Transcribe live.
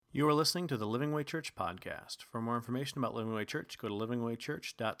You are listening to the Living Way Church podcast. For more information about Living Way Church, go to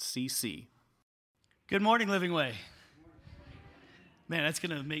livingwaychurch.cc. Good morning, Living Way. Man, that's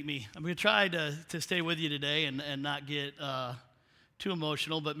going to make me, I'm going to try to stay with you today and not get too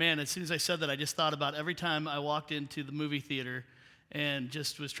emotional. But man, as soon as I said that, I just thought about every time I walked into the movie theater and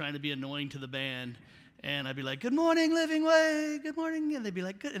just was trying to be annoying to the band. And I'd be like, good morning, Living Way, good morning. And they'd be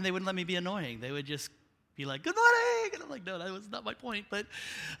like, good. And they wouldn't let me be annoying. They would just be like, good morning. And I'm like, no, that was not my point. But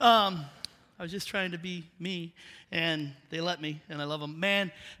I was just trying to be me, and they let me, and I love them.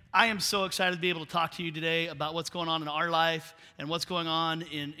 Man, I am so excited to be able to talk to you today about what's going on in our life and what's going on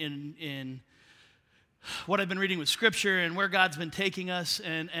in what I've been reading with Scripture and where God's been taking us.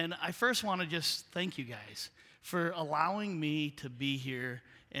 And I first want to just thank you guys for allowing me to be here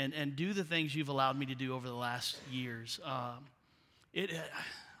and do the things you've allowed me to do over the last years.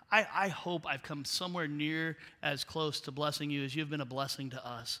 I hope I've come somewhere near as close to blessing you as you've been a blessing to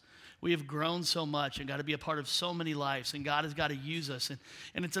us. We have grown so much and got to be a part of so many lives, and God has got to use us.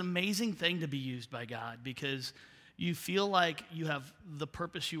 And it's an amazing thing to be used by God because you feel like you have the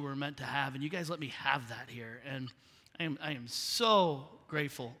purpose you were meant to have, and you guys let me have that here. And I am so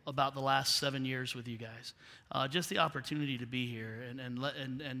grateful about the last 7 years with you guys. Just the opportunity to be here,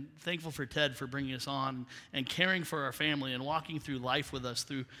 and thankful for Ted for bringing us on and caring for our family and walking through life with us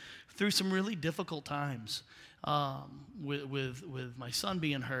through some really difficult times with my son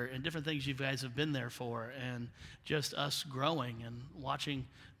being hurt and different things you guys have been there for, and just us growing and watching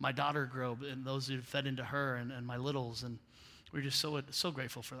my daughter grow and those who fed into her and my littles, and we're just so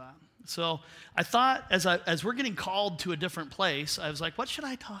grateful for that. So I thought as we're getting called to a different place, I was like, what should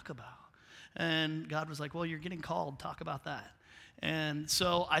I talk about? And God was like, well, you're getting called, talk about that. And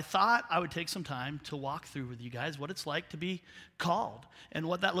so I thought I would take some time to walk through with you guys what it's like to be called and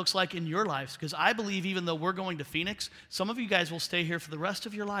what that looks like in your lives. Because I believe even though we're going to Phoenix, some of you guys will stay here for the rest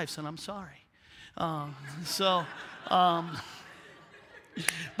of your lives, and I'm sorry. But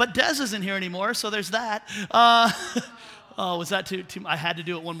Des isn't here anymore, so there's that. Oh, was that too? I had to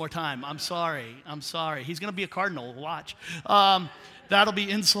do it one more time. I'm sorry. He's going to be a Cardinal. Watch. That'll be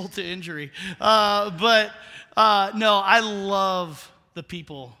insult to injury. But no, I love the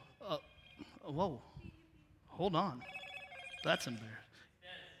people. Whoa. Hold on. That's embarrassing.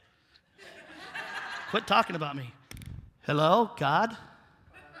 Quit talking about me. Hello, God?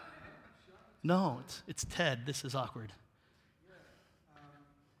 No, it's Ted. This is awkward.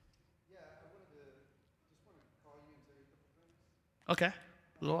 Okay, a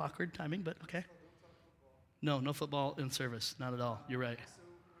little awkward timing, but okay. No football in service, not at all. You're right.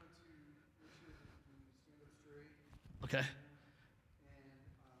 Okay.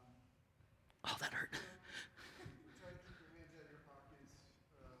 Oh, that hurt.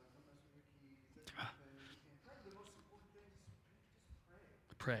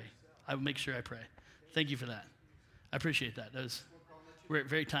 Pray. I will make sure I pray. Thank you for that. I appreciate that. That was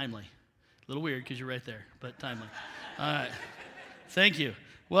very timely. A little weird because you're right there, but timely. All right. Thank you.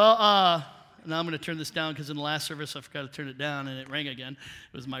 Well, now I'm going to turn this down because in the last service I forgot to turn it down and it rang again.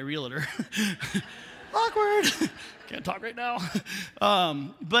 It was my realtor. Awkward. Can't talk right now.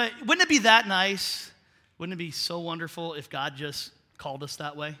 But wouldn't it be that nice? Wouldn't it be so wonderful if God just called us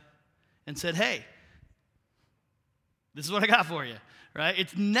that way and said, hey, this is what I got for you, right?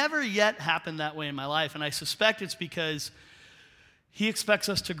 It's never yet happened that way in my life, and I suspect it's because He expects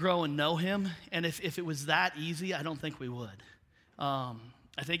us to grow and know Him, and if it was that easy, I don't think we would.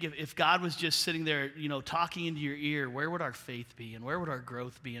 I think if God was just sitting there, talking into your ear, where would our faith be, and where would our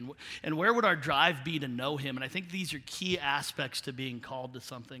growth be, and where would our drive be to know Him? And I think these are key aspects to being called to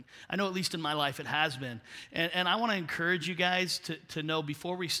something. I know at least in my life it has been. And I want to encourage you guys to know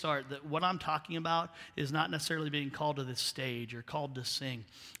before we start that what I'm talking about is not necessarily being called to this stage or called to sing.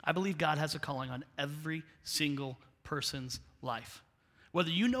 I believe God has a calling on every single person's life. Whether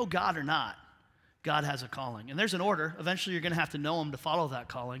you know God or not, God has a calling. And there's an order. Eventually you're going to have to know Him to follow that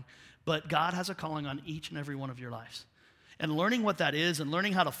calling. But God has a calling on each and every one of your lives. And learning what that is and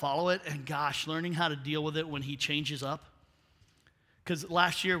learning how to follow it, and learning how to deal with it when He changes up. Because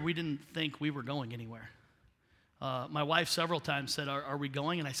last year we didn't think we were going anywhere. My wife several times said, are we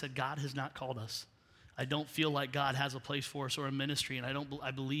going? And I said, God has not called us. I don't feel like God has a place for us or a ministry, and I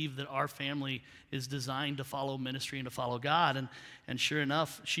believe that our family is designed to follow ministry and to follow God. And sure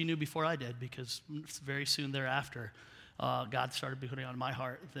enough, she knew before I did, because very soon thereafter, God started putting on my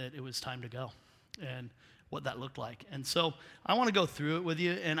heart that it was time to go and what that looked like. And so I want to go through it with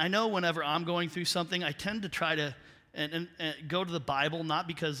you, and I know whenever I'm going through something, I tend to try to and go to the Bible, not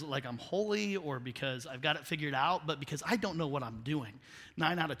because like I'm holy or because I've got it figured out, but because I don't know what I'm doing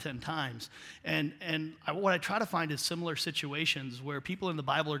 9 out of 10 times. What I try to find is similar situations where people in the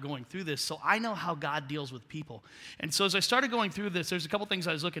Bible are going through this, so I know how God deals with people. And so as I started going through this, there's a couple things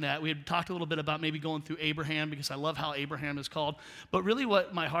I was looking at. We had talked a little bit about maybe going through Abraham, because I love how Abraham is called. But really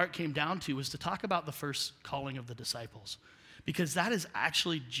what my heart came down to was to talk about the first calling of the disciples. Because that is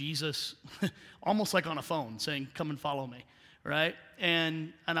actually Jesus, almost like on a phone, saying, come and follow me, right?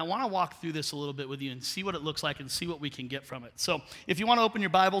 And I want to walk through this a little bit with you and see what it looks like and see what we can get from it. So if you want to open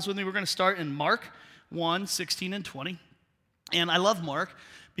your Bibles with me, we're going to start in Mark 1, 16 and 20. And I love Mark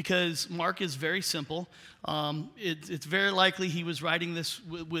because Mark is very simple. It's very likely he was writing this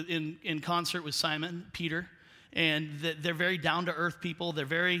in concert with Simon, Peter, and they're very down-to-earth people. They're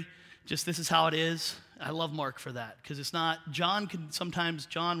very just, this is how it is. I love Mark for that, because it's not, John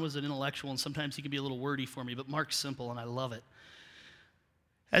was an intellectual, and sometimes he can be a little wordy for me, but Mark's simple, and I love it.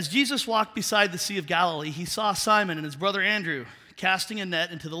 As Jesus walked beside the Sea of Galilee, he saw Simon and his brother Andrew casting a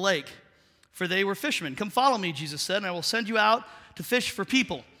net into the lake, for they were fishermen. Come follow me, Jesus said, and I will send you out to fish for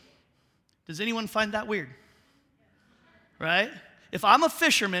people. Does anyone find that weird? Right? If I'm a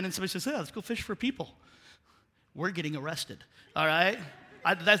fisherman and somebody says, hey, let's go fish for people, we're getting arrested, all right?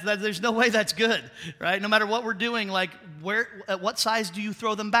 There's no way that's good, right? No matter what we're doing, like at what size do you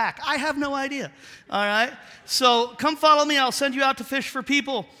throw them back? I have no idea, all right? So come follow me, I'll send you out to fish for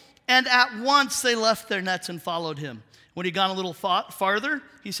people. And at once they left their nets and followed him. When he'd gone a little farther,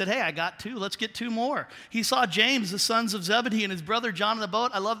 he said, hey, I got 2, let's get 2 more. He saw James, the sons of Zebedee, and his brother John in the boat.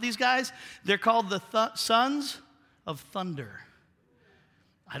 I love these guys. They're called the sons of thunder.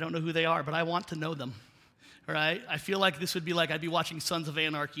 I don't know who they are, but I want to know them. Right? I feel like this would be like I'd be watching Sons of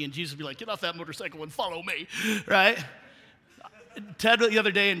Anarchy and Jesus would be like, get off that motorcycle and follow me, right? Ted the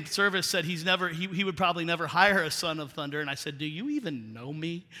other day in service said he would probably never hire a son of thunder, and I said, do you even know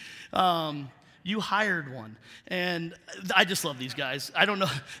me? You hired one. And I just love these guys. I don't know,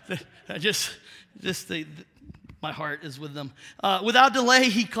 my heart is with them. Without delay,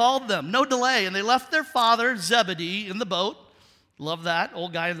 he called them, no delay, and they left their father Zebedee in the boat. Love that,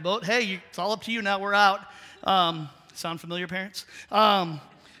 old guy in the boat. Hey, it's all up to you now, we're out. Sound familiar, parents?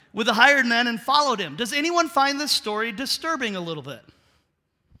 With the hired men and followed him. Does anyone find this story disturbing a little bit?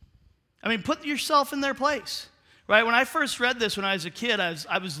 I mean, put yourself in their place, right? When I first read this when I was a kid,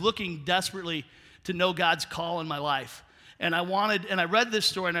 I was looking desperately to know God's call in my life. And I read this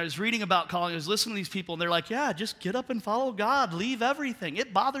story, and I was reading about calling. I was listening to these people, and they're like, yeah, just get up and follow God. Leave everything.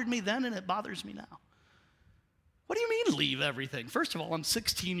 It bothered me then, and it bothers me now. What do you mean leave everything? First of all, I'm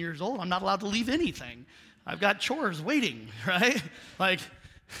 16 years old. I'm not allowed to leave anything. I've got chores waiting, right? Like,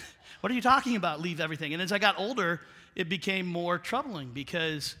 what are you talking about, leave everything? And as I got older, it became more troubling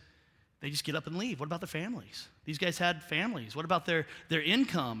because they just get up and leave. What about their families? These guys had families. What about their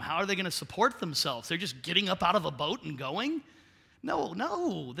income? How are they going to support themselves? They're just getting up out of a boat and going?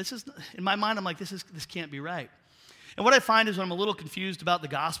 No. This is, in my mind, I'm like, this can't be right. And what I find is when I'm a little confused about the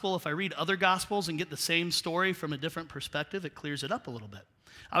gospel, if I read other gospels and get the same story from a different perspective, it clears it up a little bit.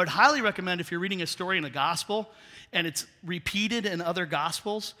 I would highly recommend if you're reading a story in a gospel and it's repeated in other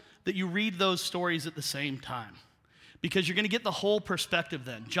gospels, that you read those stories at the same time, because you're going to get the whole perspective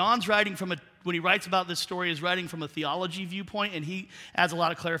then. John's writing when he writes about this story, is writing from a theology viewpoint, and he adds a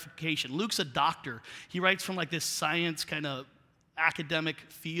lot of clarification. Luke's a doctor. He writes from like this science kind of academic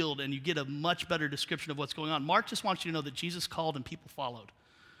field, and you get a much better description of what's going on. Mark just wants you to know that Jesus called and people followed,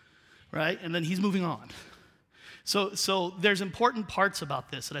 right? And then he's moving on. So there's important parts about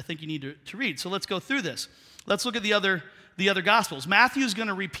this that I think you need to read. So let's go through this. Let's look at the other Gospels. Matthew's going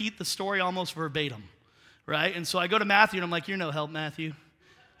to repeat the story almost verbatim, right? And so I go to Matthew, and I'm like, you're no help, Matthew.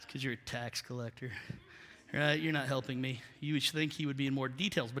 It's because you're a tax collector, right? You're not helping me. You would think he would be in more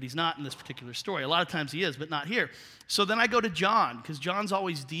details, but he's not in this particular story. A lot of times he is, but not here. So then I go to John, because John's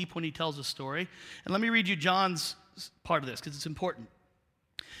always deep when he tells a story. And let me read you John's part of this, because it's important.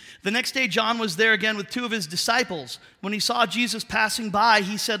 The next day, John was there again with 2 of his disciples. When he saw Jesus passing by,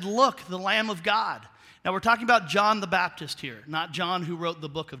 he said, look, the Lamb of God. Now, we're talking about John the Baptist here, not John who wrote the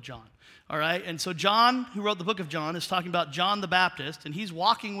book of John. All right? And so John, who wrote the book of John, is talking about John the Baptist, and he's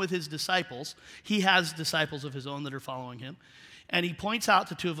walking with his disciples. He has disciples of his own that are following him. And he points out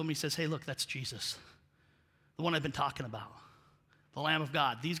to 2 of them, he says, hey, look, that's Jesus, the one I've been talking about, the Lamb of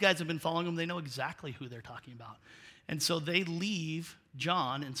God. These guys have been following him. They know exactly who they're talking about. And so they leave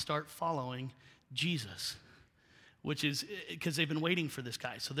John and start following Jesus, which is because they've been waiting for this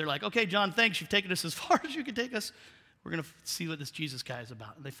guy. So they're like, okay, John, thanks. You've taken us as far as you can take us. We're going to see what this Jesus guy is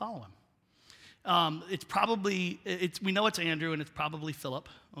about. And they follow him. We know it's Andrew, and it's probably Philip,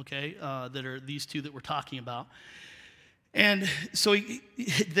 okay, that are these 2 that we're talking about. And so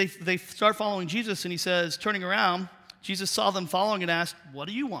they start following Jesus, and he says, turning around, Jesus saw them following and asked, what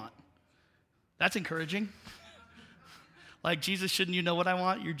do you want? That's encouraging. Like, Jesus, shouldn't you know what I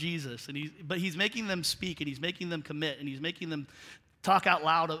want? You're Jesus. But he's making them speak, and he's making them commit, and he's making them talk out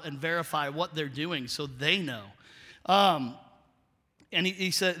loud and verify what they're doing so they know. And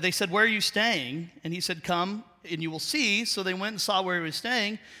they said, where are you staying? And he said, come and you will see. So they went and saw where he was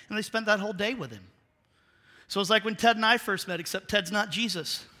staying, and they spent that whole day with him. So it's like when Ted and I first met, except Ted's not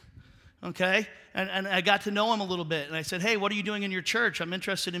Jesus, okay? And I got to know him a little bit, and I said, hey, what are you doing in your church? I'm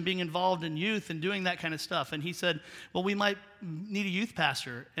interested in being involved in youth and doing that kind of stuff. And he said, well, we might need a youth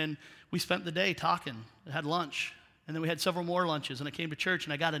pastor. And we spent the day talking, had lunch, and then we had several more lunches, and I came to church,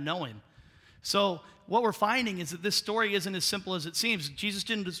 and I got to know him. So what we're finding is that this story isn't as simple as it seems. Jesus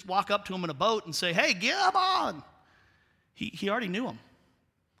didn't just walk up to him in a boat and say, hey, get him on. He already knew him.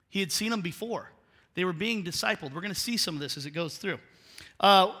 He had seen him before. They were being discipled. We're going to see some of this as it goes through.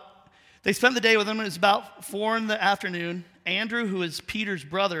 They spent the day with him. It was about 4 p.m. Andrew, who is Peter's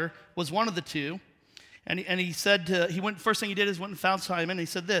brother, was one of the two. And he said, first thing he did is went and found Simon. And he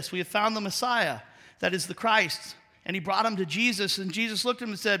said this, we have found the Messiah, that is the Christ. And he brought him to Jesus. And Jesus looked at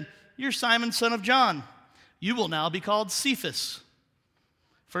him and said, you're Simon, son of John. You will now be called Cephas.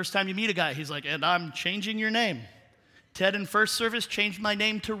 First time you meet a guy, he's like, and I'm changing your name. Ted in first service changed my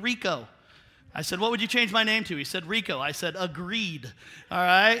name to Rico. I said, what would you change my name to? He said, Rico. I said, agreed. All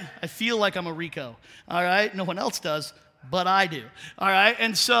right? I feel like I'm a Rico. All right? No one else does, but I do. All right?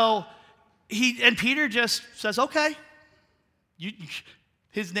 And so Peter just says, okay.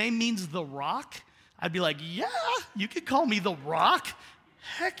 His name means the rock. I'd be like, yeah, you could call me the rock.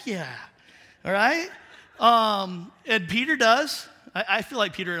 Heck yeah. All right? And Peter does. I feel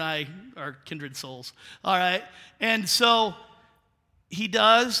like Peter and I are kindred souls. All right? And so he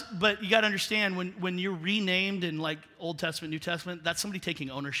does, but you got to understand, when you're renamed in like Old Testament, New Testament, that's somebody taking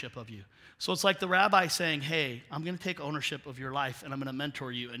ownership of you. So it's like the rabbi saying, hey, I'm going to take ownership of your life, and I'm going to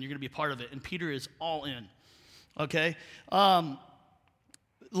mentor you, and you're going to be a part of it. And Peter is all in, okay?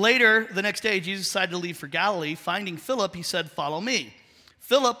 Later, the next day, Jesus decided to leave for Galilee. Finding Philip, he said, follow me.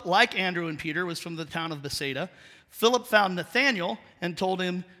 Philip, like Andrew and Peter, was from the town of Bethsaida. Philip found Nathanael and told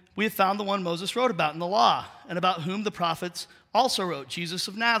him, we have found the one Moses wrote about in the law, and about whom the prophets also wrote, Jesus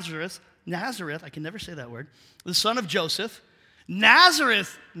of Nazareth, I can never say that word, the son of Joseph.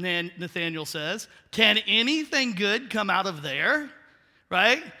 Nazareth, Nathanael says, can anything good come out of there?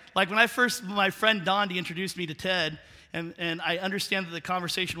 Right? Like when my friend Dondi introduced me to Ted, and I understand that the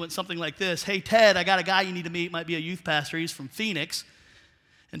conversation went something like this. Hey, Ted, I got a guy you need to meet, might be a youth pastor, he's from Phoenix.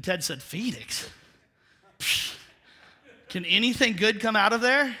 And Ted said, Phoenix? Psh, can anything good come out of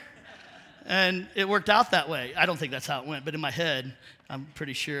there? And it worked out that way. I don't think that's how it went, but in my head, I'm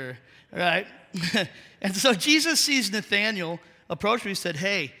pretty sure, right? And so Jesus sees Nathanael approach me and said,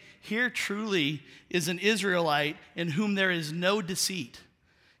 hey, here truly is an Israelite in whom there is no deceit.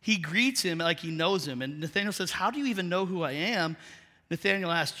 He greets him like he knows him. And Nathanael says, how do you even know who I am?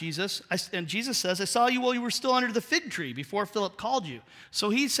 Nathanael asked Jesus, and Jesus says, I saw you while you were still under the fig tree before Philip called you. So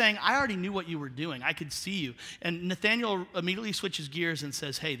he's saying, I already knew what you were doing. I could see you. And Nathanael immediately switches gears and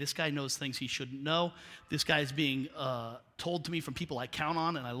says, hey, this guy knows things he shouldn't know. This guy is being told to me from people I count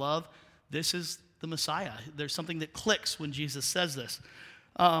on and I love. This is the Messiah. There's something that clicks when Jesus says this.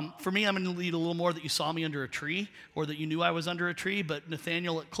 For me, I'm going to lead a little more that you saw me under a tree or that you knew I was under a tree, but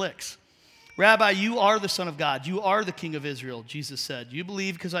Nathanael, it clicks. Rabbi, you are the Son of God. You are the King of Israel, Jesus said. You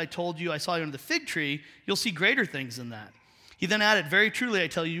believe because I told you I saw you under the fig tree, you'll see greater things than that. He then added, very truly I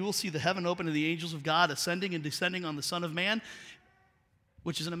tell you, you will see the heaven open and the angels of God ascending and descending on the Son of Man,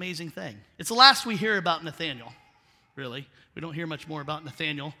 which is an amazing thing. It's the last we hear about Nathanael, really. We don't hear much more about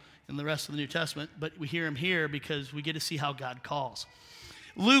Nathanael in the rest of the New Testament, but we hear him here because we get to see how God calls.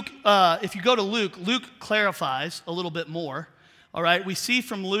 Luke, if you go to Luke, Luke clarifies a little bit more. All right, we see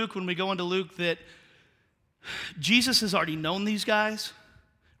from Luke, when we go into Luke, that Jesus has already known these guys,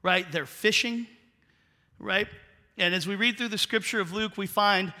 right? They're fishing, right? And as we read through the scripture of Luke, we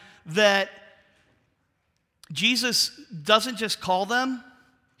find that Jesus doesn't just call them.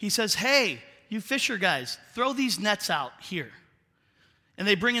 He says, hey, you fisher guys, throw these nets out here. And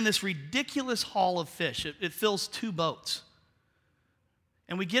they bring in this ridiculous haul of fish. It fills 2 boats.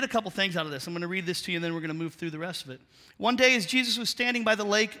 And we get a couple things out of this. I'm going to read this to you, and then we're going to move through the rest of it. One day, as Jesus was standing by the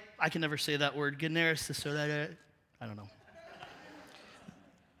lake, I can never say that word, I don't know.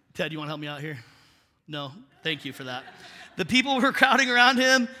 Ted, you want to help me out here? No, thank you for that. The people were crowding around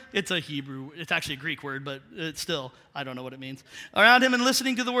him. It's actually a Greek word, but it's still, I don't know what it means. Around him and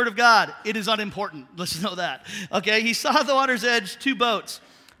listening to the word of God. It is unimportant. Let's know that. Okay, he saw at the water's edge 2 boats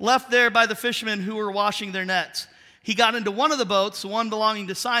left there by the fishermen who were washing their nets. he got into one of the boats, the one belonging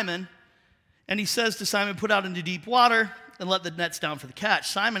to Simon, and he says to Simon, put out into deep water and let the nets down for the catch.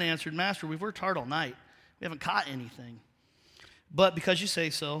 Simon answered, Master, we've worked hard all night. We haven't caught anything. But because you say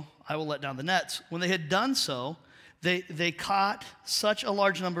so, I will let down the nets. When they had done so, they caught such a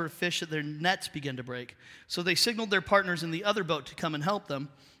large number of fish that their nets began to break. So they signaled their partners in the other boat to come and help them,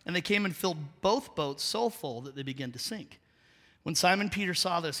 and they came and filled both boats so full that they began to sink. When Simon Peter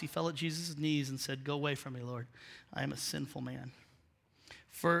saw this, he fell at Jesus' knees and said, Go away from me, Lord. I am a sinful man.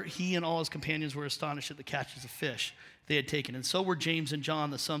 For he and all his companions were astonished at the catches of fish they had taken, and so were James and John,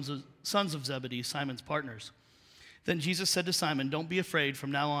 the sons of Zebedee, Simon's partners. Then Jesus said to Simon, Don't be afraid.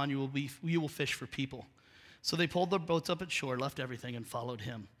 From now on you will fish for people. So they pulled their boats up at shore, left everything, and followed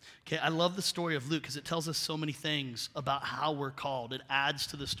him. Okay, I love the story of Luke because it tells us so many things about how we're called. It adds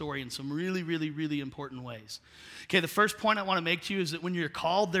to the story in some really, really, really important ways. Okay, the first point I want to make to you is that when you're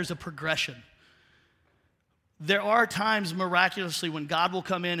called, there's a progression. There are times miraculously when God will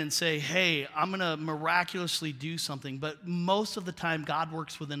come in and say, hey, I'm going to miraculously do something, but most of the time God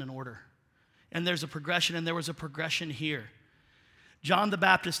works within an order. And there's a progression, and there was a progression here. John the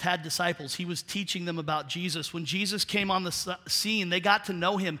Baptist had disciples. He was teaching them about Jesus. When Jesus came on the scene, they got to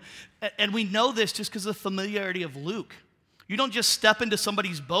know him. And we know this just because of the familiarity of Luke. You don't just step into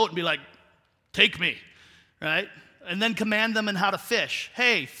somebody's boat and be like, take me, right? And then command them in how to fish.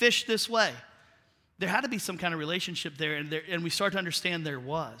 Hey, fish this way. There had to be some kind of relationship there, and we start to understand there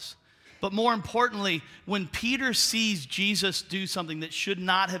was. But more importantly, when Peter sees Jesus do something that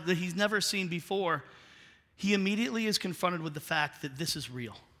he's never seen before, he immediately is confronted with the fact that this is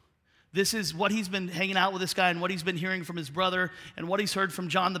real. This is what he's been hanging out with this guy and what he's been hearing from his brother and what he's heard from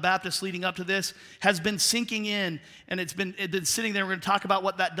John the Baptist leading up to this has been sinking in, and it's been sitting there. We're going to talk about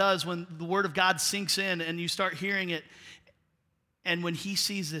what that does when the word of God sinks in and you start hearing it. And when he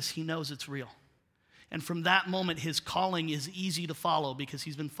sees this, he knows it's real. And from that moment, his calling is easy to follow because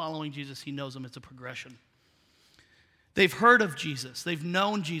he's been following Jesus. He knows him. It's a progression. They've heard of Jesus. They've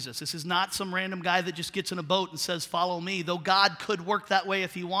known Jesus. This is not some random guy that just gets in a boat and says, follow me, though God could work that way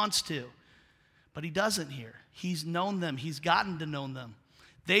if he wants to. But he doesn't here. He's known them. He's gotten to know them.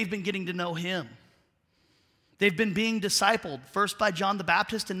 They've been getting to know him. They've been being discipled, first by John the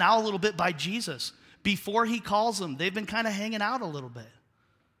Baptist and now a little bit by Jesus. Before he calls them, they've been kind of hanging out a little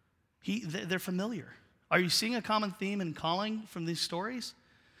bit. They're familiar. Are you seeing a common theme in calling from these stories?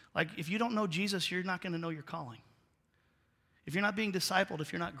 Like, if you don't know Jesus, you're not going to know your calling. If you're not being discipled,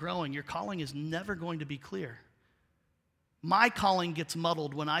 if you're not growing, your calling is never going to be clear. My calling gets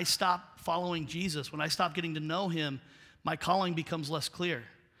muddled when I stop following Jesus. When I stop getting to know him, my calling becomes less clear.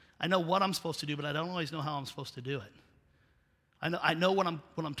 I know what I'm supposed to do, but I don't always know how I'm supposed to do it. I know what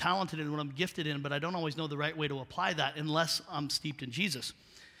I'm talented in, what I'm gifted in, but I don't always know the right way to apply that unless I'm steeped in Jesus.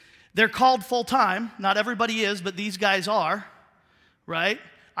 They're called full-time. Not everybody is, but these guys are, right?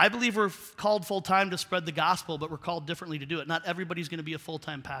 I believe we're called full-time to spread the gospel, but we're called differently to do it. Not everybody's going to be a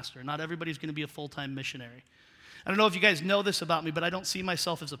full-time pastor. Not everybody's going to be a full-time missionary. I don't know if you guys know this about me, but I don't see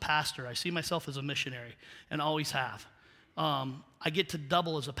myself as a pastor. I see myself as a missionary and always have. I get to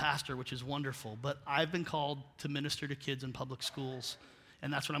double as a pastor, which is wonderful, but I've been called to minister to kids in public schools,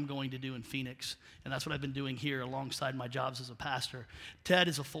 and that's what I'm going to do in Phoenix, and that's what I've been doing here alongside my jobs as a pastor. Ted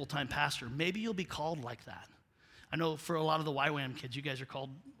is a full-time pastor. Maybe you'll be called like that. I know for a lot of the YWAM kids, you guys are called,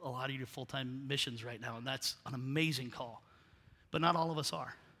 a lot of you, to full-time missions right now, and that's an amazing call. But not all of us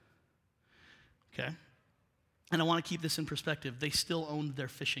are, okay? And I want to keep this in perspective. They still owned their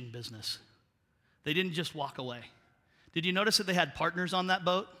fishing business. They didn't just walk away. Did you notice that they had partners on that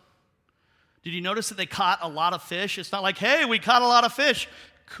boat? Did you notice that they caught a lot of fish? It's not like, hey, we caught a lot of fish.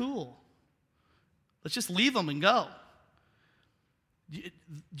 Cool. Let's just leave them and go. Do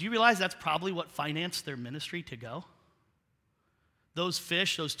you realize that's probably what financed their ministry to go? Those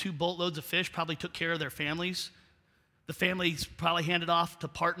fish, those 2 boatloads of fish probably took care of their families. The families probably handed off to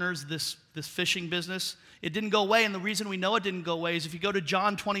partners this fishing business. It didn't go away, and the reason we know it didn't go away is if you go to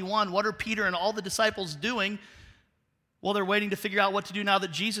John 21, what are Peter and all the disciples doing? Well, they're waiting to figure out what to do now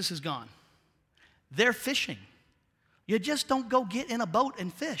that Jesus is gone. They're fishing. You just don't go get in a boat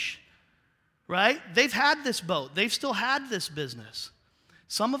and fish, right? They've had this boat. They've still had this business.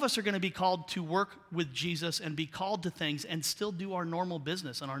 Some of us are going to be called to work with Jesus and be called to things and still do our normal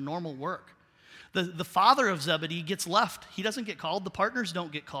business and our normal work. The father of Zebedee gets left. He doesn't get called. The partners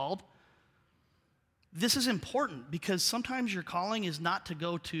don't get called. This is important because sometimes your calling is not to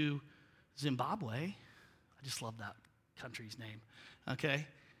go to Zimbabwe. I just love that country's name, okay?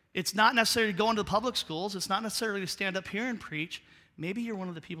 It's not necessarily to go into the public schools. It's not necessarily to stand up here and preach. Maybe you're one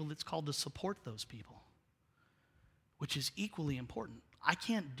of the people that's called to support those people, which is equally important. I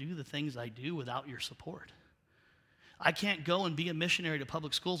can't do the things I do without your support. I can't go and be a missionary to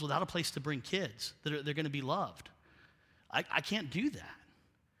public schools without a place to bring kids that they're going to be loved. I can't do that.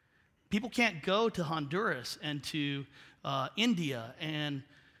 People can't go to Honduras and to India and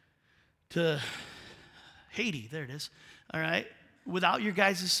to Haiti, there it is, all right, without your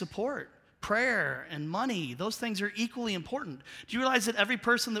guys' support. Prayer and money, those things are equally important. Do you realize that every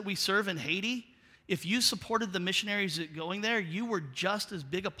person that we serve in Haiti, if you supported the missionaries that going there, you were just as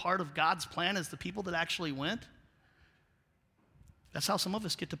big a part of God's plan as the people that actually went? That's how some of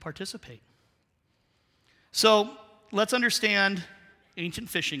us get to participate. So let's understand ancient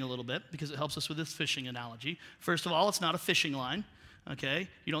fishing a little bit, because it helps us with this fishing analogy. First of all, it's not a fishing line, okay?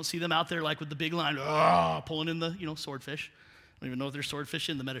 You don't see them out there like with the big line, pulling in the, swordfish. I don't even know if there's swordfish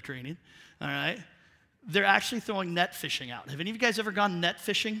in the Mediterranean, all right? They're actually throwing net fishing out. Have any of you guys ever gone net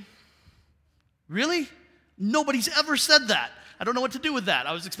fishing? Really? Nobody's ever said that. I don't know what to do with that.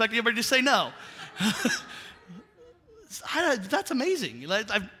 I was expecting everybody to say no. That's amazing.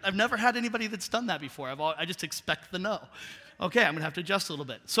 I've never had anybody that's done that before. I just expect the no. Okay, I'm going to have to adjust a little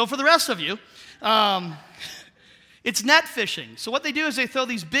bit. So for the rest of you, it's net fishing. So what they do is they throw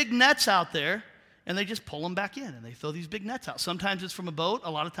these big nets out there, and they just pull them back in, and they throw these big nets out. Sometimes it's from a boat.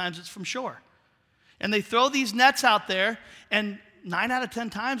 A lot of times it's from shore. And they throw these nets out there, and 9 out of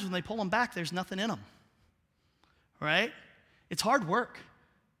 10 times when they pull them back, there's nothing in them, right? It's hard work.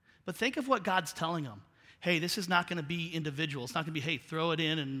 But think of what God's telling them. Hey, this is not going to be individual. It's not going to be, hey, throw it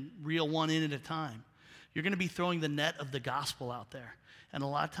in and reel one in at a time. You're going to be throwing the net of the gospel out there. And a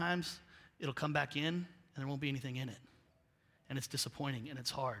lot of times, it'll come back in, and there won't be anything in it. And it's disappointing, and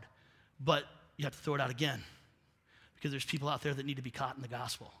it's hard. But you have to throw it out again, because there's people out there that need to be caught in the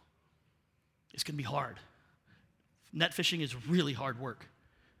gospel. It's going to be hard. Net fishing is really hard work.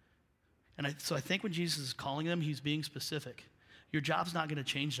 And so I think when Jesus is calling them, he's being specific. Your job's not going to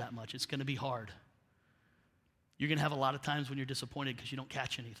change that much. It's going to be hard. You're going to have a lot of times when you're disappointed because you don't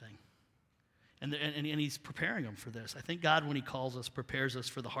catch anything. And he's preparing them for this. I think God, when he calls us, prepares us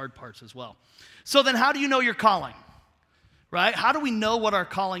for the hard parts as well. So then how do you know your calling? Right? How do we know what our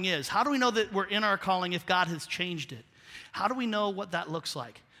calling is? How do we know that we're in our calling if God has changed it? How do we know what that looks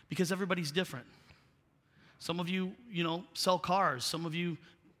like? Because everybody's different. Some of you, sell cars. Some of you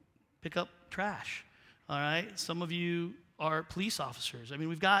pick up trash. All right? Some of you are police officers. I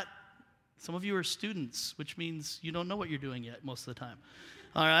mean, some of you are students, which means you don't know what you're doing yet most of the time.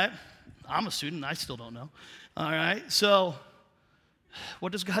 All right? I'm a student. I still don't know. All right? So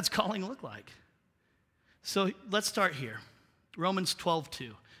what does God's calling look like? So let's start here. Romans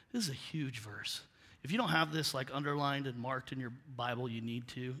 12:2. This is a huge verse. If you don't have this underlined and marked in your Bible, you need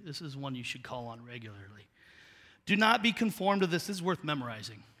to. This is one you should call on regularly. Do not be conformed to this. This is worth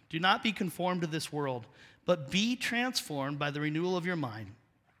memorizing. Do not be conformed to this world, but be transformed by the renewal of your mind,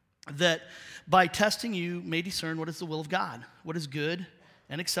 that by testing you may discern what is the will of God, what is good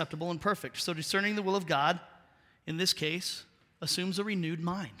and acceptable and perfect. So discerning the will of God, in this case, assumes a renewed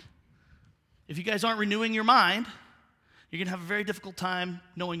mind. If you guys aren't renewing your mind, you're going to have a very difficult time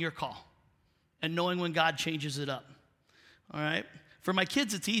knowing your call and knowing when God changes it up. All right? For my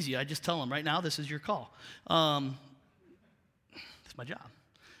kids, it's easy. I just tell them, right now, this is your call. It's my job.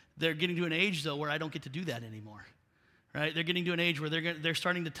 They're getting to an age, though, where I don't get to do that anymore. Right? They're getting to an age where they're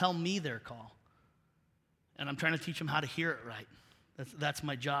starting to tell me their call. And I'm trying to teach them how to hear it right. That's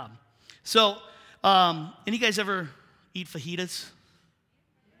my job. So, any guys ever eat fajitas?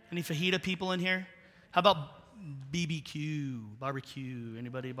 Any fajita people in here? How about BBQ, barbecue?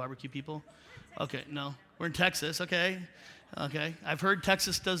 Anybody barbecue people? Okay, no. We're in Texas, okay. I've heard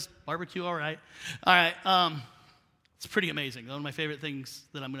Texas does barbecue all right. All right, it's pretty amazing. One of my favorite things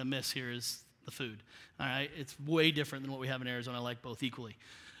that I'm going to miss here is the food. All right, it's way different than what we have in Arizona. I like both equally.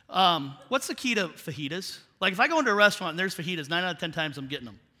 What's the key to fajitas? Like if I go into a restaurant and there's fajitas, 9 out of 10 times I'm getting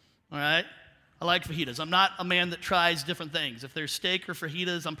them. All right? I like fajitas. I'm not a man that tries different things. If there's steak or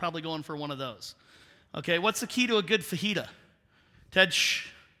fajitas, I'm probably going for one of those. Okay, what's the key to a good fajita? Ted, shh,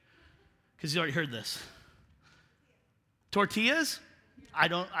 because you already heard this. Tortillas?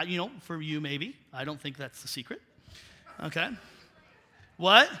 For you maybe. I don't think that's the secret. Okay.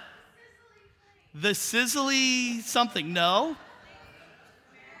 What? The sizzly something. No.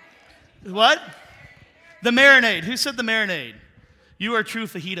 What? The marinade. Who said the marinade? You are true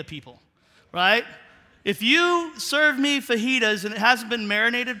fajita people, right? If you serve me fajitas and it hasn't been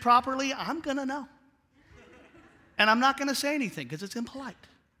marinated properly, I'm going to know. And I'm not going to say anything because it's impolite,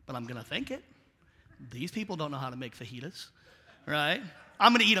 but I'm going to think it. These people don't know how to make fajitas, right?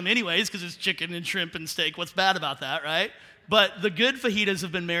 I'm going to eat them anyways because it's chicken and shrimp and steak. What's bad about that, right? But the good fajitas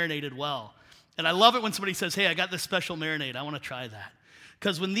have been marinated well. And I love it when somebody says, hey, I got this special marinade. I want to try that.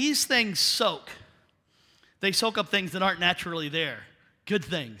 Because when these things soak, They soak up things that aren't naturally there, good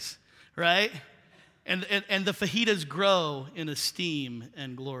things, right? And the fajitas grow in esteem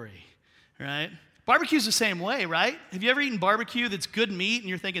and glory, right? Barbecue's the same way, right? Have you ever eaten barbecue that's good meat and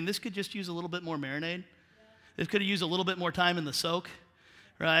you're thinking, this could just use a little bit more marinade? This could have used a little bit more time in the soak,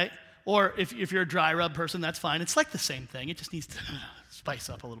 right? Or if you're a dry rub person, that's fine. It's like the same thing. It just needs to spice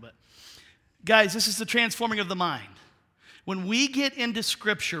up a little bit. Guys, this is the transforming of the mind. When we get into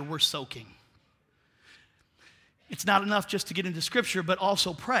Scripture, we're soaking. It's not enough just to get into Scripture, but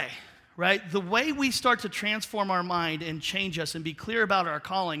also pray, right? The way we start to transform our mind and change us and be clear about our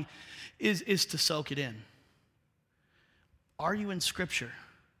calling is to soak it in. Are you in Scripture?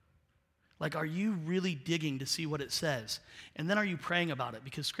 Like, are you really digging to see what it says? And then are you praying about it?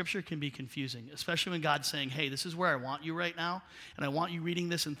 Because Scripture can be confusing, especially when God's saying, hey, this is where I want you right now, and I want you reading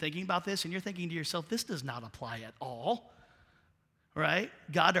this and thinking about this, and you're thinking to yourself, this does not apply at all, right?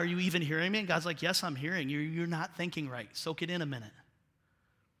 God, are you even hearing me? And God's like, yes, I'm hearing you. You're not thinking right. Soak it in a minute.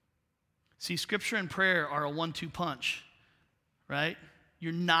 See, Scripture and prayer are a 1-2 punch, right?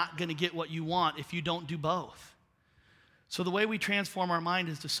 You're not going to get what you want if you don't do both. So the way we transform our mind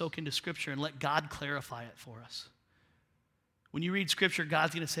is to soak into Scripture and let God clarify it for us. When you read Scripture,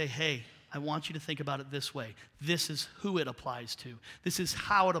 God's going to say, hey, I want you to think about it this way. This is who it applies to. This is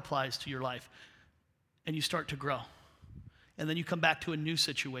how it applies to your life. And you start to grow. And then you come back to a new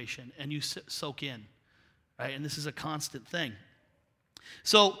situation and you soak in, right? And this is a constant thing.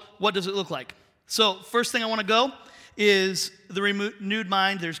 So what does it look like? So first thing I want to go is the renewed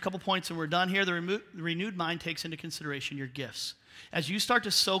mind. There's a couple points and we're done here. The renewed mind takes into consideration your gifts. As you start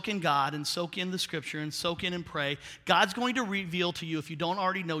to soak in God and soak in the Scripture and soak in and pray, God's going to reveal to you, if you don't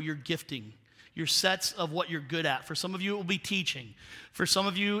already know, your gifting, your sets of what you're good at. For some of you, it will be teaching. For some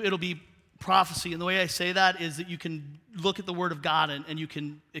of you, it'll be prophecy. And the way I say that is that you can look at the Word of God and you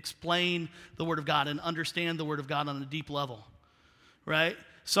can explain the Word of God and understand the Word of God on a deep level, right?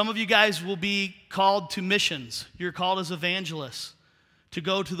 Some of you guys will be called to missions. You're called as evangelists to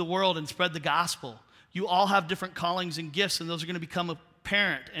go to the world and spread the gospel. You all have different callings and gifts, and those are going to become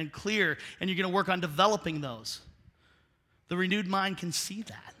apparent and clear, and you're going to work on developing those. The renewed mind can see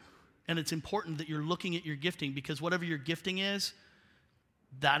that, and it's important that you're looking at your gifting, because whatever your gifting is,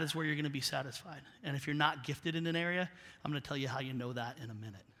 that is where you're going to be satisfied. And if you're not gifted in an area, I'm going to tell you how you know that in a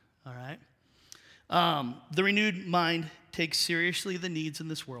minute, all right? The renewed mind takes seriously the needs in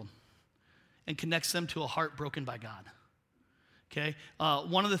this world and connects them to a heart broken by God. Okay?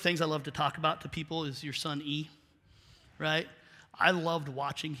 One of the things I love to talk about to people is your son E, right? I loved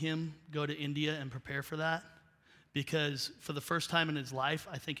watching him go to India and prepare for that, because for the first time in his life,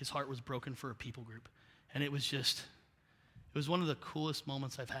 I think his heart was broken for a people group. And it was one of the coolest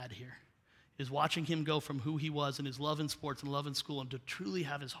moments I've had here, is watching him go from who he was and his love in sports and love in school, and to truly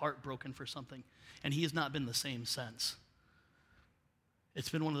have his heart broken for something. And he has not been the same since. It's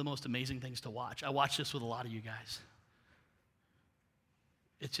been one of the most amazing things to watch. I watched this with a lot of you guys.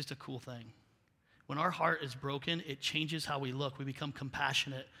 It's just a cool thing. When our heart is broken, it changes how we look. We become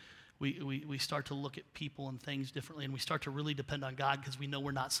compassionate. We start to look at people and things differently, and we start to really depend on God because we know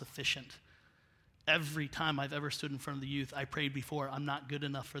we're not sufficient. Every time I've ever stood in front of the youth, I prayed before, I'm not good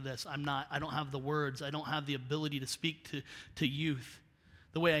enough for this. I don't have the words. I don't have the ability to speak to youth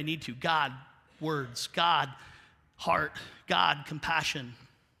the way I need to. God, words. God, heart. God, compassion.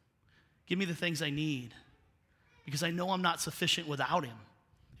 Give me the things I need, because I know I'm not sufficient without him.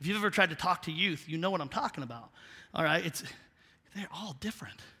 If you've ever tried to talk to youth, you know what I'm talking about. All right? They're all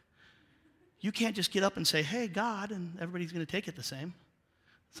different. You can't just get up and say, hey, God, and everybody's going to take it the same.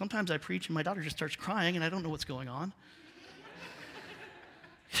 Sometimes I preach and my daughter just starts crying and I don't know what's going on.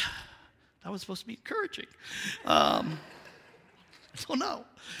 That was supposed to be encouraging. I don't know,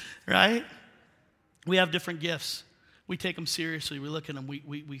 right? We have different gifts. We take them seriously. We look at them.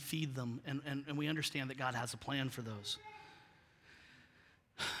 We feed them. And we understand that God has a plan for those.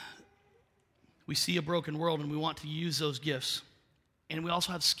 We see a broken world and we want to use those gifts. And we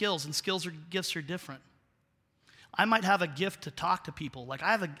also have skills, and gifts are different. I might have a gift to talk to people. Like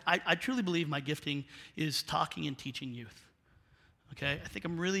I truly believe my gifting is talking and teaching youth. Okay? I think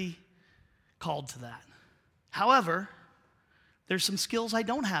I'm really called to that. However, there's some skills I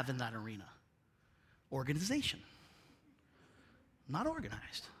don't have in that arena. Organization. I'm not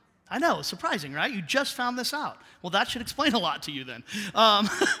organized. I know, it's surprising, right? You just found this out. Well, that should explain a lot to you then. All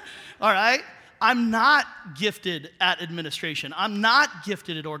right? I'm not gifted at administration. I'm not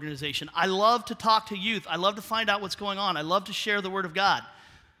gifted at organization. I love to talk to youth. I love to find out what's going on. I love to share the Word of God.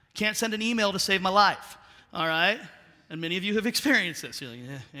 Can't send an email to save my life. All right? And many of you have experienced this. You're like,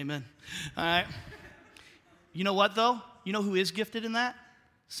 yeah, amen. All right? You know what, though? You know who is gifted in that?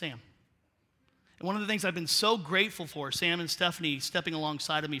 Sam. And one of the things I've been so grateful for, Sam and Stephanie stepping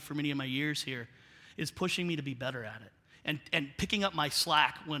alongside of me for many of my years here, is pushing me to be better at it and picking up my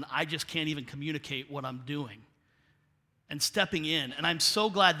slack when I just can't even communicate what I'm doing and stepping in. And I'm so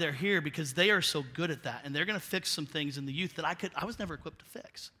glad they're here because they are so good at that. And they're going to fix some things in the youth that I was never equipped to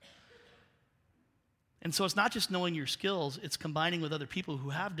fix. And so it's not just knowing your skills, it's combining with other people who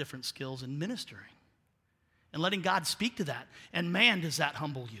have different skills and ministering and letting God speak to that. And man, does that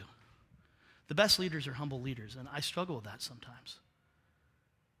humble you. The best leaders are humble leaders, and I struggle with that sometimes.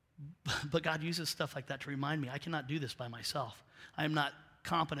 But God uses stuff like that to remind me, I cannot do this by myself. I am not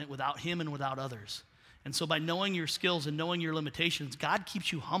competent without him and without others. And so by knowing your skills and knowing your limitations, God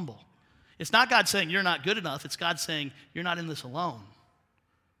keeps you humble. It's not God saying you're not good enough. It's God saying you're not in this alone.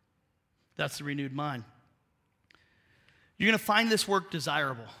 That's the renewed mind. You're going to find this work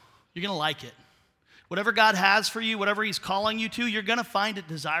desirable. You're going to like it. Whatever God has for you, whatever he's calling you to, you're going to find it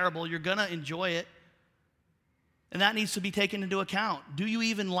desirable. You're going to enjoy it. And that needs to be taken into account. Do you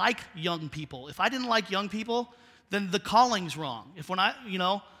even like young people? If I didn't like young people, then the calling's wrong. When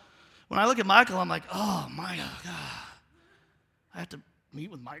I look at Michael, I'm like, oh my God, I have to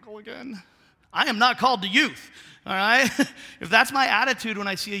meet with Michael again? I am not called to youth, all right? If that's my attitude when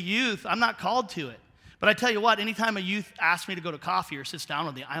I see a youth, I'm not called to it. But I tell you what, anytime a youth asks me to go to coffee or sits down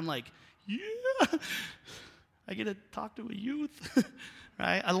with me, I'm like, yeah, I get to talk to a youth,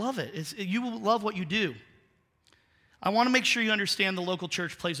 right? I love it. You will love what you do. I want to make sure you understand the local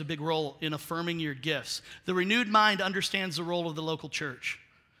church plays a big role in affirming your gifts. The renewed mind understands the role of the local church,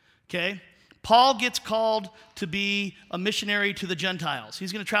 okay? Paul gets called to be a missionary to the Gentiles.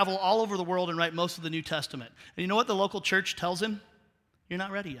 He's going to travel all over the world and write most of the New Testament. And you know what the local church tells him? You're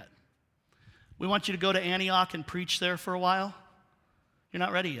not ready yet. We want you to go to Antioch and preach there for a while. You're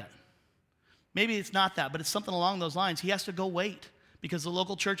not ready yet. Maybe it's not that, but it's something along those lines. He has to go wait because the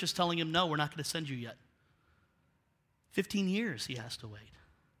local church is telling him, no, we're not going to send you yet. 15 years he has to wait.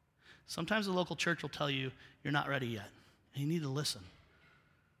 Sometimes the local church will tell you, you're not ready yet, and you need to listen.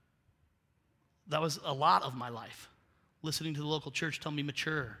 That was a lot of my life, listening to the local church tell me,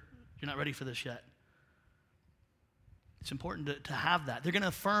 mature, you're not ready for this yet. It's important to have that. They're going to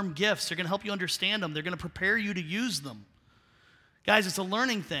affirm gifts. They're going to help you understand them. They're going to prepare you to use them. Guys, it's a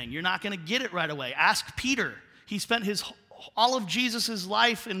learning thing. You're not going to get it right away. Ask Peter. He spent all of Jesus'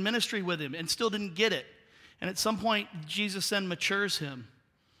 life in ministry with him and still didn't get it. And at some point, Jesus then matures him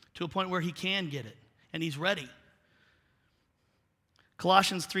to a point where he can get it, and he's ready.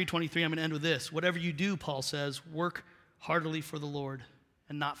 Colossians 3:23, I'm going to end with this. Whatever you do, Paul says, work heartily for the Lord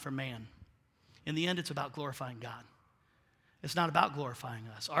and not for man. In the end, it's about glorifying God. It's not about glorifying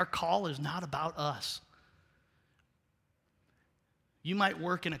us. Our call is not about us. You might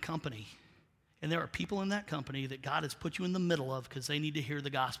work in a company, and there are people in that company that God has put you in the middle of because they need to hear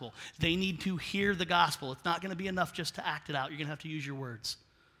the gospel. They need to hear the gospel. It's not going to be enough just to act it out. You're going to have to use your words.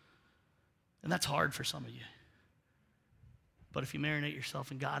 And that's hard for some of you. But if you marinate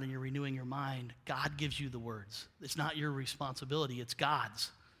yourself in God and you're renewing your mind, God gives you the words. It's not your responsibility, it's God's.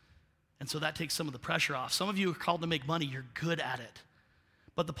 And so that takes some of the pressure off. Some of you are called to make money. You're good at it.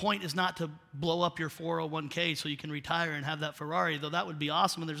 But the point is not to blow up your 401k so you can retire and have that Ferrari, though that would be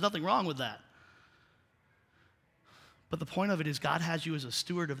awesome, and there's nothing wrong with that. But the point of it is God has you as a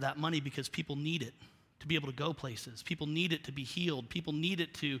steward of that money because people need it to be able to go places. People need it to be healed. People need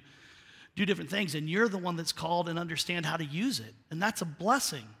it to do different things, and you're the one that's called and understand how to use it. And that's a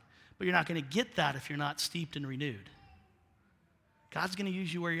blessing, but you're not going to get that if you're not steeped and renewed. God's going to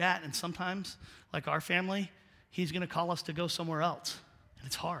use you where you're at, and sometimes, like our family, he's going to call us to go somewhere else. And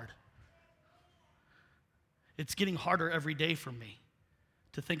it's hard. It's getting harder every day for me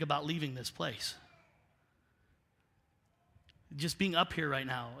to think about leaving this place. Just being up here right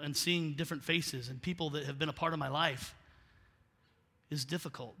now and seeing different faces and people that have been a part of my life is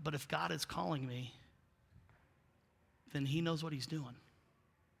difficult. But if God is calling me, then he knows what he's doing.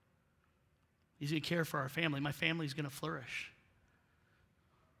 He's going to care for our family. My family's going to flourish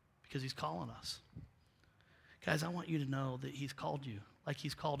because he's calling us. Guys, I want you to know that he's called you. Like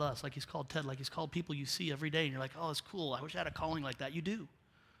he's called us, like he's called Ted, like he's called people you see every day, and you're like, oh, it's cool. I wish I had a calling like that. You do.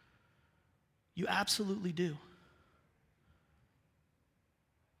 You absolutely do.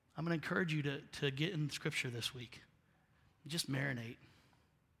 I'm going to encourage you to get in Scripture this week. Just marinate.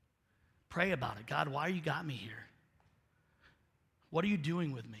 Pray about it. God, why you got me here? What are you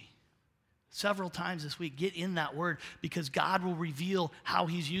doing with me? Several times this week, get in that word because God will reveal how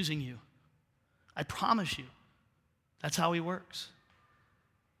he's using you. I promise you. That's how he works.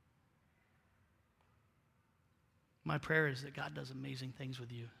 My prayer is that God does amazing things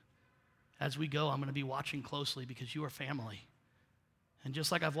with you. As we go, I'm going to be watching closely because you are family. And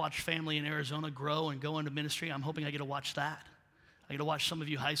just like I've watched family in Arizona grow and go into ministry, I'm hoping I get to watch that. I get to watch some of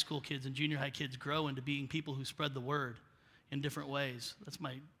you high school kids and junior high kids grow into being people who spread the word in different ways. That's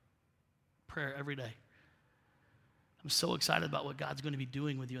my prayer every day. I'm so excited about what God's going to be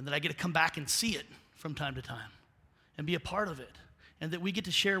doing with you, and that I get to come back and see it from time to time and be a part of it, and that we get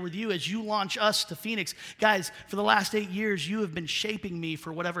to share with you as you launch us to Phoenix. Guys, for the last 8 years, you have been shaping me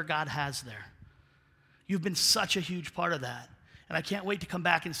for whatever God has there. You've been such a huge part of that. And I can't wait to come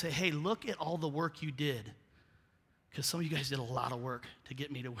back and say, hey, look at all the work you did. Because some of you guys did a lot of work to get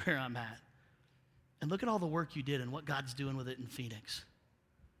me to where I'm at. And look at all the work you did and what God's doing with it in Phoenix.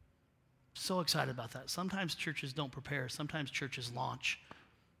 So excited about that. Sometimes churches don't prepare. Sometimes churches launch.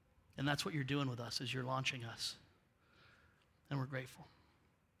 And that's what you're doing with us, is you're launching us. And we're grateful.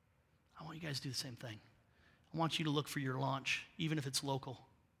 I want you guys to do the same thing. I want you to look for your launch, even if it's local.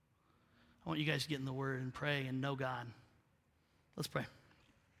 I want you guys to get in the Word and pray and know God. Let's pray.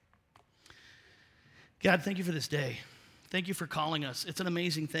 God, thank you for this day. Thank you for calling us. It's an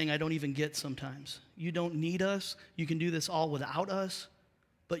amazing thing I don't even get sometimes. You don't need us. You can do this all without us,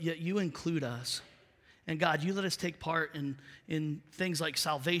 but yet you include us. And God, you let us take part in things like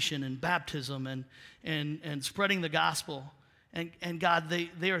salvation and baptism and spreading the gospel. And God,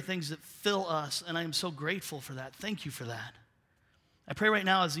 they are things that fill us, and I am so grateful for that. Thank you for that. I pray right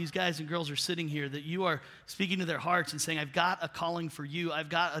now as these guys and girls are sitting here that you are speaking to their hearts and saying, I've got a calling for you. I've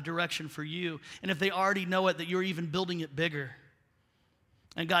got a direction for you. And if they already know it, that you're even building it bigger.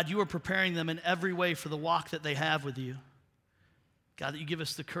 And God, you are preparing them in every way for the walk that they have with you. God, that you give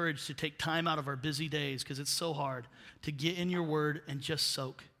us the courage to take time out of our busy days, because it's so hard to get in your word and just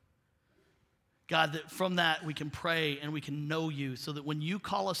soak. God, that from that we can pray and we can know you, so that when you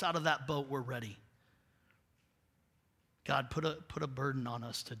call us out of that boat, we're ready. God, put a burden on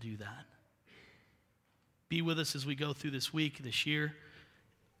us to do that. Be with us as we go through this week, this year.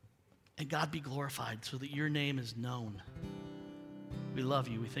 And God, be glorified so that your name is known. We love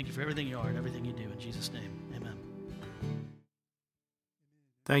you. We thank you for everything you are and everything you do. In Jesus' name, amen.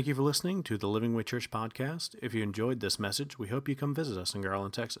 Thank you for listening to the Living Way Church podcast. If you enjoyed this message, we hope you come visit us in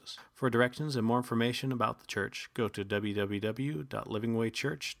Garland, Texas. For directions and more information about the church, go to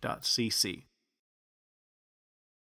www.livingwaychurch.cc.